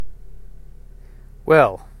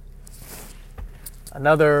Well,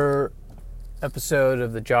 another episode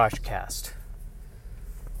of the JoshCast.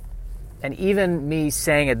 And even me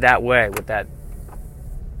saying it that way, with that,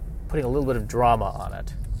 putting a little bit of drama on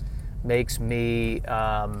it, makes me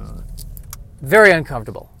very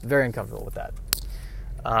uncomfortable with that.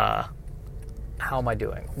 How am I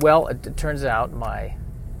doing? Well, it turns out my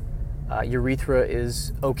urethra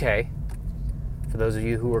is okay. For those of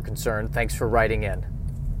you who are concerned, thanks for writing in.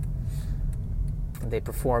 They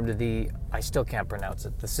performed I still can't pronounce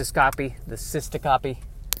it, the cystoscopy,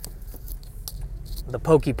 the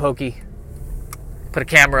pokey. Put a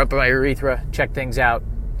camera up in my urethra, checked things out,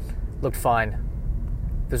 looked fine.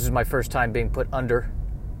 This was my first time being put under,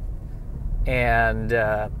 and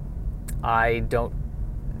I don't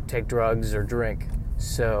take drugs or drink,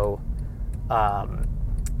 so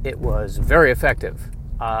it was very effective.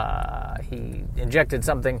 He injected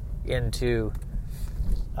something into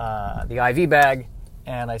the IV bag,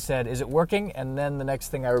 and I said, "Is it working?" And then the next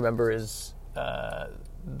thing I remember is the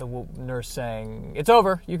nurse saying, "It's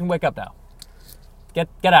over. You can wake up now. Get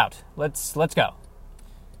out. Let's go."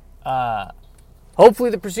 Hopefully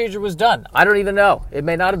the procedure was done. I don't even know. It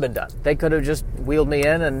may not have been done. They could have just wheeled me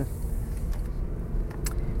in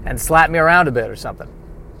and slapped me around a bit or something.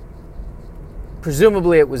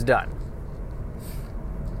 Presumably it was done.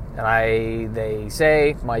 And they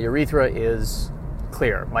say my urethra is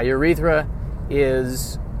clear. My urethra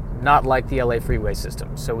is not like the LA freeway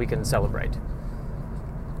system, so we can celebrate.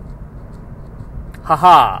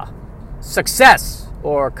 Haha! Success!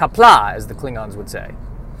 Or kapla, as the Klingons would say.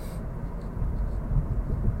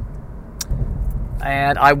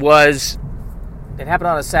 And it happened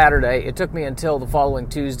on a Saturday. It took me until the following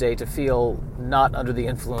Tuesday to feel not under the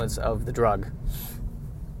influence of the drug.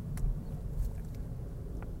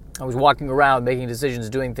 I was walking around making decisions,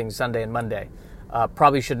 doing things Sunday and Monday.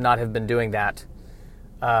 Probably should not have been doing that.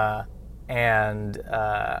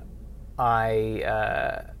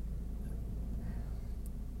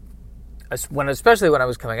 Especially when I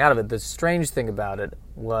was coming out of it, the strange thing about it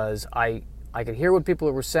was I could hear what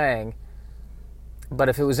people were saying, but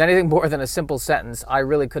if it was anything more than a simple sentence, I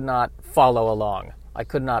really could not follow along. I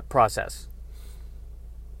could not process.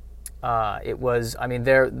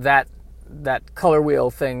 That color wheel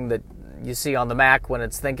thing that you see on the Mac when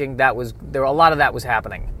it's thinking, a lot of that was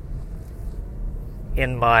happening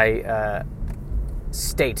in my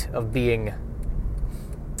state of being.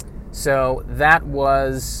 So that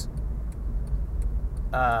was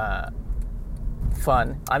fun.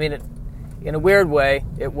 I mean, in a weird way,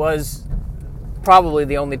 it was probably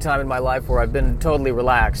the only time in my life where I've been totally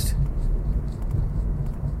relaxed.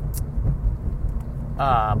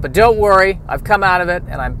 But don't worry, I've come out of it,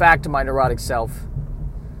 and I'm back to my neurotic self,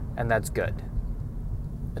 and that's good.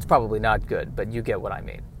 It's probably not good, but you get what I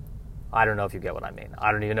mean. I don't know if you get what I mean.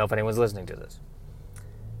 I don't even know if anyone's listening to this.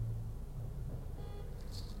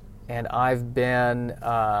 And I've been,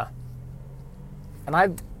 so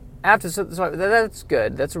that's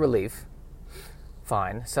good. That's a relief.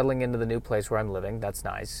 Fine. Settling into the new place where I'm living, that's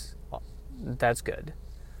nice. Well, that's good.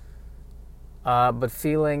 But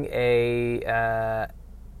feeling a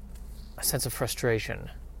sense of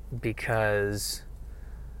frustration because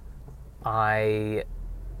what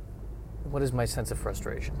is my sense of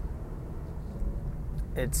frustration?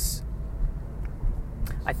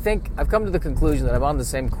 I think I've come to the conclusion that I'm on the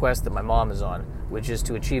same quest that my mom is on, which is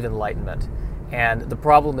to achieve enlightenment. And the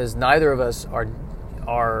problem is neither of us are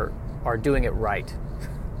doing it right.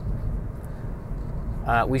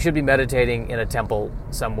 We should be meditating in a temple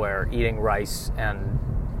somewhere, eating rice and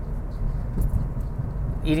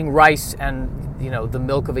the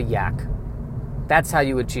milk of a yak. That's how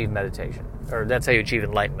you achieve meditation, or that's how you achieve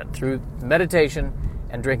enlightenment, through meditation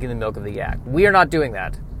and drinking the milk of the yak. We are not doing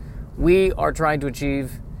that. We are trying to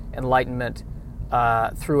achieve enlightenment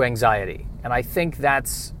through anxiety, and I think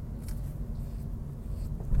that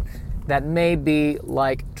may be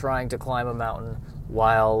like trying to climb a mountain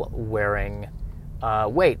while wearing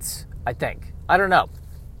weights, I think. I don't know.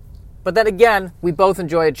 But then again, we both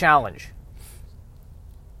enjoy a challenge.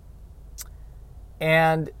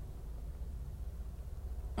 And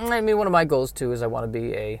I mean, one of my goals too is I want to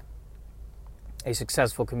be a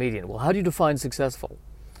successful comedian. Well, how do you define successful?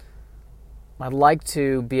 I'd like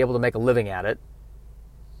to be able to make a living at it.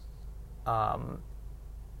 But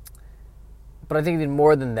I think even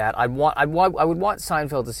more than that, I would want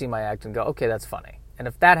Seinfeld to see my act and go, okay, that's funny. And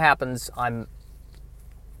if that happens, I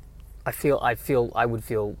would feel,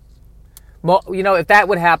 if that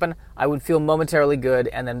would happen, I would feel momentarily good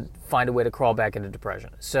and then find a way to crawl back into depression.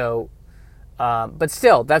 So, but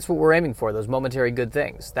still, that's what we're aiming for, those momentary good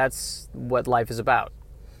things. That's what life is about.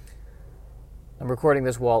 I'm recording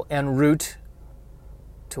this while en route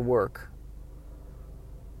to work.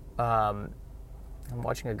 I'm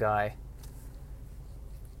watching a guy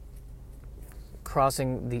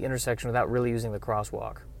crossing the intersection without really using the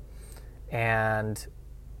crosswalk. And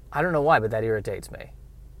I don't know why, but that irritates me.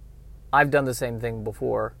 I've done the same thing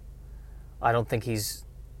before. I don't think he's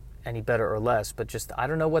any better or less, but just, I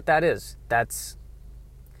don't know what that is. That's,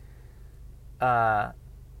 why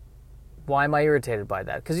am I irritated by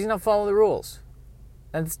that? Because he's not following the rules.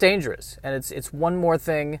 And it's dangerous. And it's one more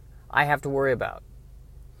thing I have to worry about.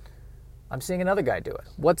 I'm seeing another guy do it.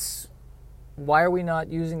 Why are we not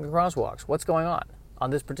using the crosswalks? What's going on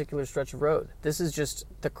this particular stretch of road? This is just,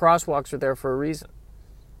 the crosswalks are there for a reason.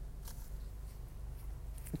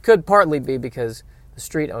 It could partly be because the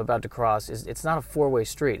street I'm about to cross it's not a 4-way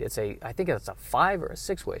street. I think it's a 5 or a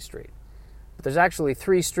 6-way street. But there's actually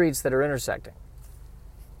 3 streets that are intersecting.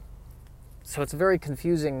 So it's a very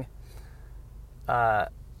confusing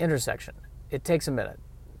intersection. It takes a minute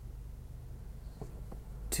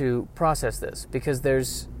to process this because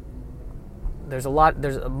there's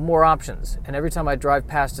more options, and every time I drive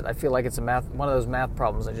past it, I feel like it's one of those math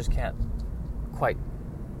problems I just can't quite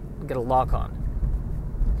get a lock on.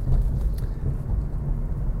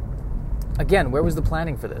 Again, where was the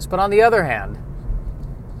planning for this? But on the other hand,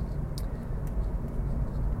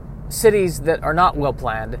 cities that are not well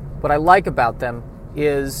planned, what I like about them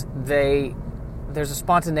is there's a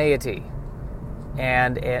spontaneity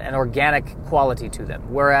and an organic quality to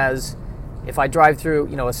them. Whereas if I drive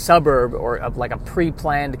through, a suburb or like a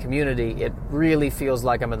pre-planned community, it really feels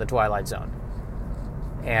like I'm in the Twilight Zone.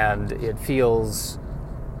 And it feels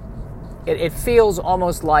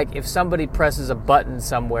almost like if somebody presses a button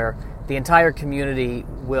somewhere, the entire community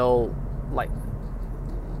will, like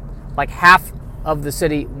half of the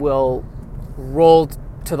city will roll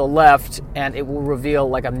to the left, and it will reveal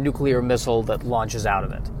like a nuclear missile that launches out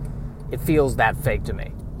of it. It feels that fake to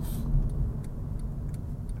me.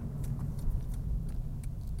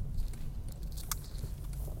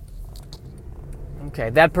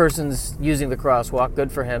 Okay, that person's using the crosswalk.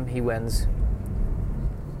 Good for him. He wins.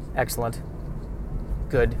 Excellent.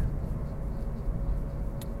 Good.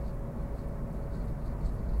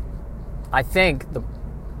 I think the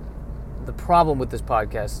problem with this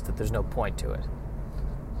podcast is that there's no point to it.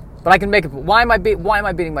 But I can make it. Why am I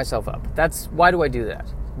beating myself up? Why do I do that?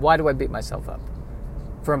 Why do I beat myself up?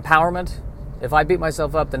 For empowerment? If I beat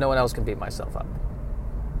myself up, then no one else can beat myself up.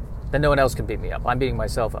 Then no one else can beat me up. I'm beating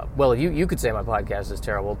myself up. Well, you could say my podcast is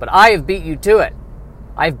terrible, but I have beat you to it.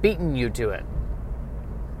 I've beaten you to it.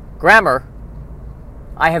 Grammar,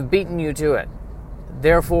 I have beaten you to it.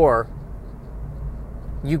 Therefore,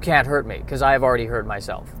 you can't hurt me, because I have already hurt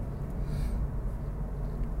myself.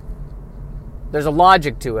 There's a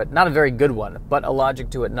logic to it, not a very good one, but a logic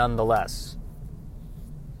to it nonetheless.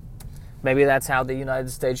 Maybe that's how the United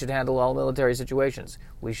States should handle all military situations.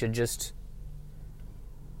 We should just,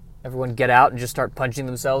 everyone get out and just start punching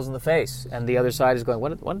themselves in the face. And the other side is going,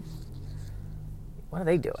 what are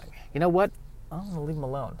they doing? You know what? I'm going to leave them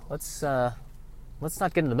alone. Let's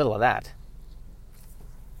not get in the middle of that.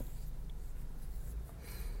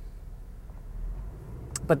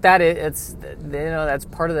 But that's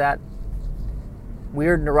part of that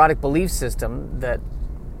weird neurotic belief system that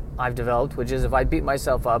I've developed, which is if I beat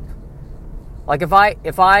myself up, like if I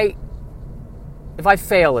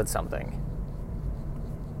fail at something,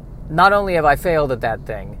 not only have I failed at that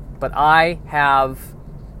thing, but I have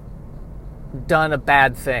done a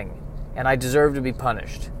bad thing and I deserve to be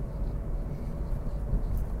punished.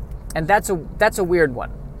 And that's a weird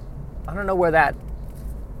one. I don't know where that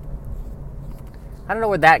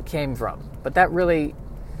came from, but that really,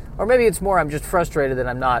 or maybe it's more I'm just frustrated that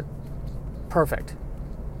I'm not perfect.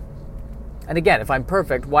 And again, if I'm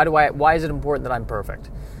perfect, why is it important that I'm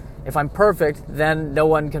perfect? If I'm perfect, then no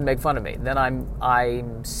one can make fun of me. Then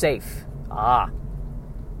I'm safe.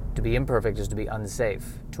 To be imperfect is to be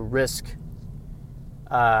unsafe. To risk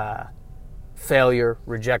failure,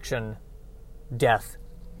 rejection, death.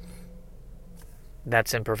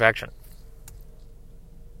 That's imperfection.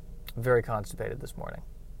 I'm very constipated this morning.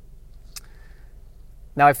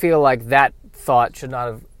 Now, I feel like that thought should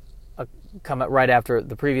not have come right after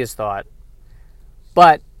the previous thought.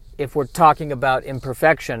 But if we're talking about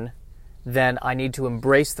imperfection, then I need to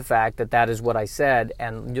embrace the fact that that is what I said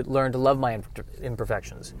and learn to love my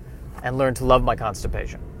imperfections and learn to love my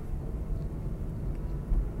constipation.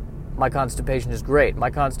 My constipation is great. My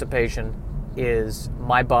constipation is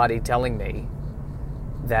my body telling me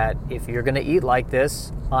that if you're going to eat like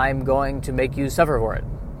this, I'm going to make you suffer for it.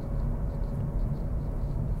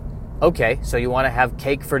 Okay, so you want to have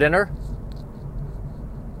cake for dinner?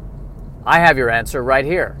 I have your answer right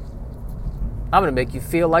here. I'm going to make you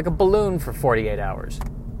feel like a balloon for 48 hours.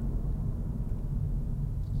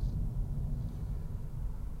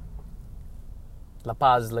 La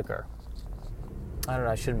Paz liquor. I don't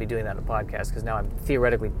know, I shouldn't be doing that in a podcast because now I'm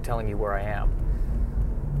theoretically telling you where I am.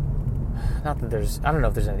 Not that I don't know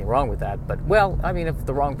if there's anything wrong with that, but, well, I mean, if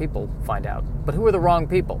the wrong people find out. But who are the wrong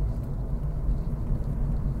people?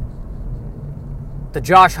 The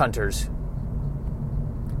Josh hunters.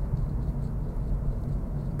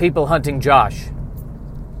 People hunting Josh.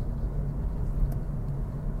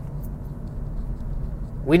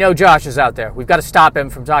 We know Josh is out there. We've got to stop him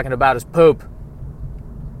from talking about his poop.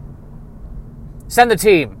 Send the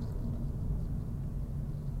team.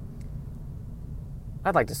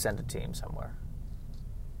 I'd like to send a team somewhere.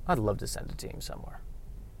 I'd love to send a team somewhere.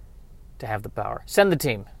 To have the power. Send the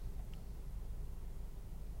team.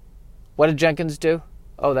 What did Jenkins do?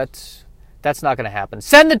 Oh, that's not going to happen.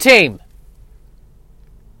 Send the team!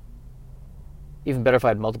 Even better if I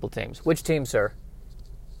had multiple teams. Which team, sir?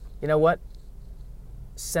 You know what?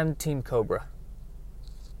 Send Team Cobra.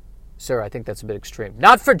 Sir, I think that's a bit extreme.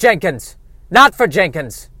 Not for Jenkins! Not for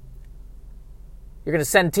Jenkins! You're going to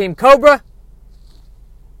send Team Cobra?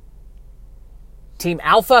 Team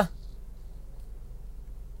Alpha?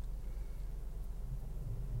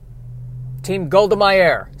 Team Golda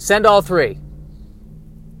Meir. Send all three.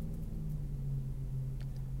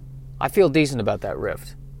 I feel decent about that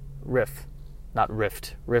riff. Not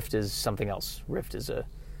rift. Rift is something else. Rift is a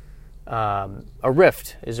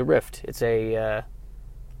rift is a rift. It's a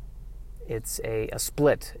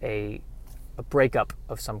split, a breakup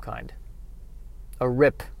of some kind. A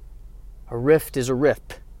rip. A rift is a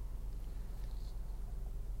rip.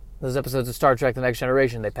 Those episodes of Star Trek The Next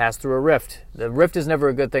Generation, they pass through a rift. The rift is never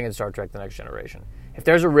a good thing in Star Trek The Next Generation. If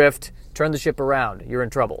there's a rift, turn the ship around. You're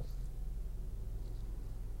in trouble.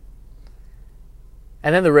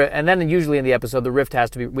 And then usually in the episode, the rift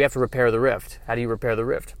has to be, we have to repair the rift. How do you repair the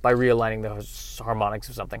rift? By realigning the harmonics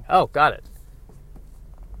of something. Oh, got it.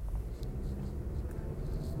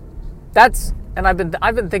 And I've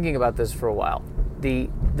been thinking about this for a while. The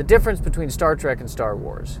difference between Star Trek and Star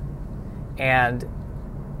Wars. And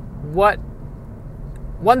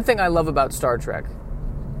one thing I love about Star Trek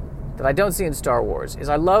that I don't see in Star Wars is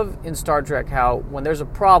I love in Star Trek how when there's a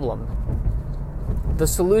problem, the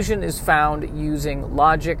solution is found using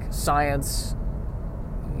logic, science.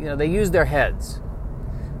 They use their heads.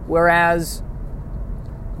 Whereas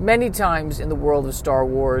many times in the world of Star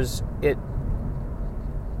Wars,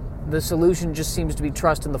 the solution just seems to be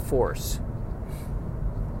trust in the Force.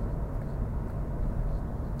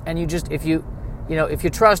 And if you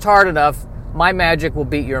trust hard enough, my magic will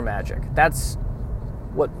beat your magic. That's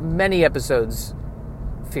what many episodes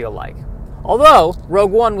feel like. Although,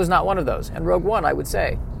 Rogue One was not one of those. And Rogue One, I would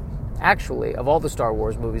say, actually, of all the Star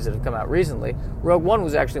Wars movies that have come out recently, Rogue One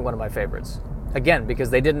was actually one of my favorites. Again, because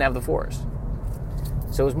they didn't have the Force.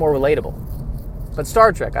 So it was more relatable. But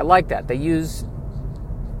Star Trek, I like that. I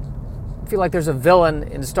feel like there's a villain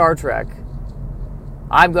in Star Trek.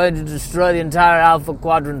 I'm going to destroy the entire Alpha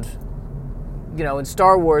Quadrant. In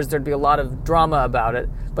Star Wars, there'd be a lot of drama about it.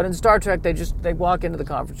 But in Star Trek, they walk into the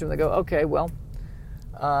conference room and they go, okay, well,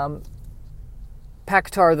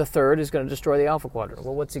 Pactar the Third is going to destroy the Alpha Quadrant.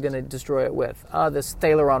 Well, what's he going to destroy it with? This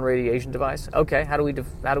Thalaron radiation device. Okay, how do we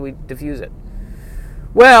defuse it?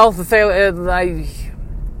 Well, the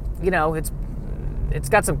it's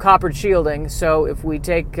got some coppered shielding. So if we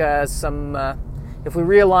take if we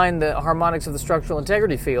realign the harmonics of the structural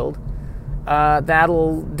integrity field,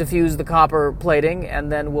 that'll diffuse the copper plating, and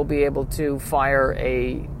then we'll be able to fire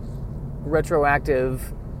a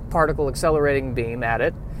retroactive particle accelerating beam at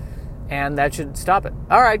it, and that should stop it.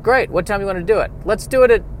 All right, great. What time do you want to do it? Let's do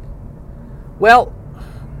it well,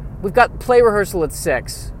 we've got play rehearsal at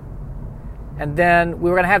 6, and then we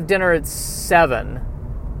were going to have dinner at 7.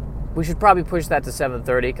 We should probably push that to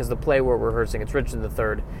 7:30 because the play we're rehearsing, it's Richard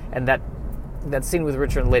III, and that scene with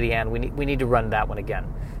Richard and Lady Anne, we need to run that one again.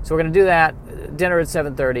 So we're going to do that, dinner at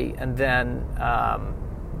 7:30, and then,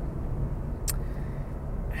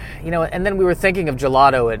 and then we were thinking of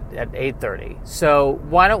gelato at 8:30. So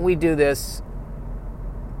why don't we do this?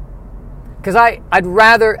 Because I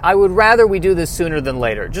would rather we do this sooner than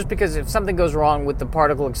later. Just because if something goes wrong with the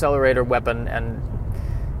particle accelerator weapon and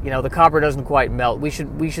the copper doesn't quite melt, we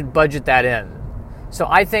should budget that in. So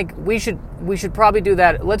I think we should probably do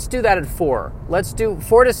that. Let's do that at 4. Let's do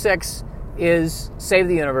 4 to 6 is Save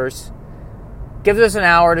the Universe. Gives us an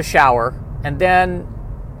hour to shower, and then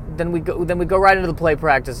we go right into the play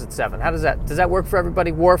practice at 7. How does that work for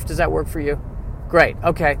everybody? Worf, does that work for you? Great.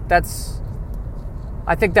 Okay,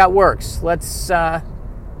 I think that works. Let's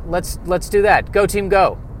let's do that. Go Team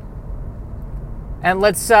Go. And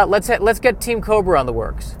let's get Team Cobra on the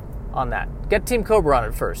works on that. Get Team Cobra on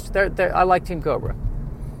it first. I like Team Cobra.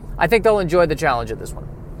 I think they'll enjoy the challenge of this one.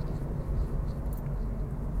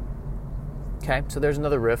 Okay, so there's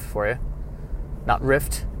another riff for you. Not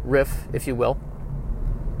riff, if you will.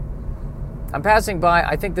 I'm passing by,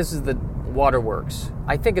 I think this is the waterworks.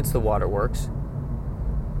 I think it's the waterworks.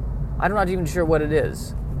 I'm not even sure what it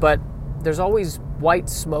is, but there's always white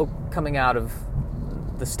smoke coming out of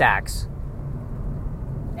the stacks.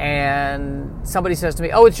 And somebody says to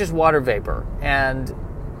me, oh, it's just water vapor. And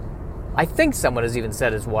I think someone has even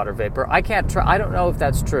said it's water vapor. I don't know if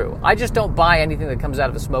that's true. I just don't buy anything that comes out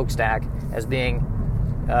of a smokestack as being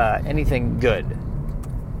anything good.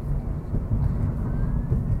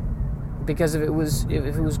 Because if it was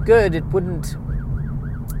good, it wouldn't.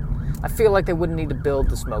 I feel like they wouldn't need to build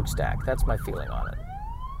the smokestack. That's my feeling on it.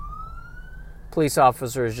 Police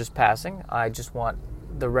officer is just passing. I just want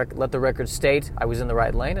let the record state I was in the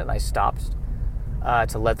right lane and I stopped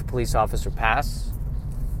to let the police officer pass.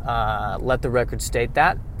 Let the record state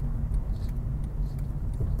that.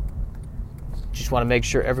 Just want to make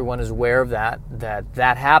sure everyone is aware of that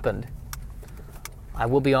happened. I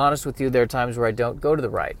will be honest with you, there are times where I don't go to the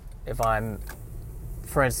right. If I'm,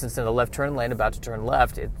 for instance, in a left turn lane about to turn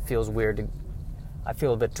left, it feels weird. I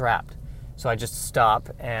feel a bit trapped. So I just stop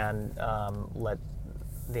and let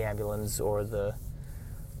the ambulance or the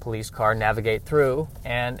police car navigate through,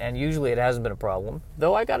 and usually it hasn't been a problem.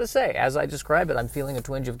 Though I gotta say, as I describe it, I'm feeling a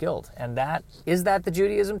twinge of guilt. And is that the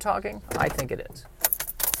Judaism talking? I think it is.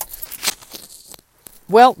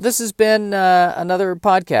 Well, this has been another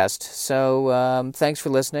podcast. So thanks for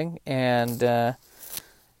listening, and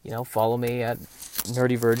follow me at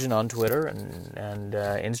Nerdy Virgin on Twitter and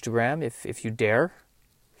Instagram if you dare.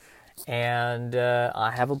 And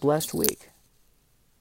I have a blessed week.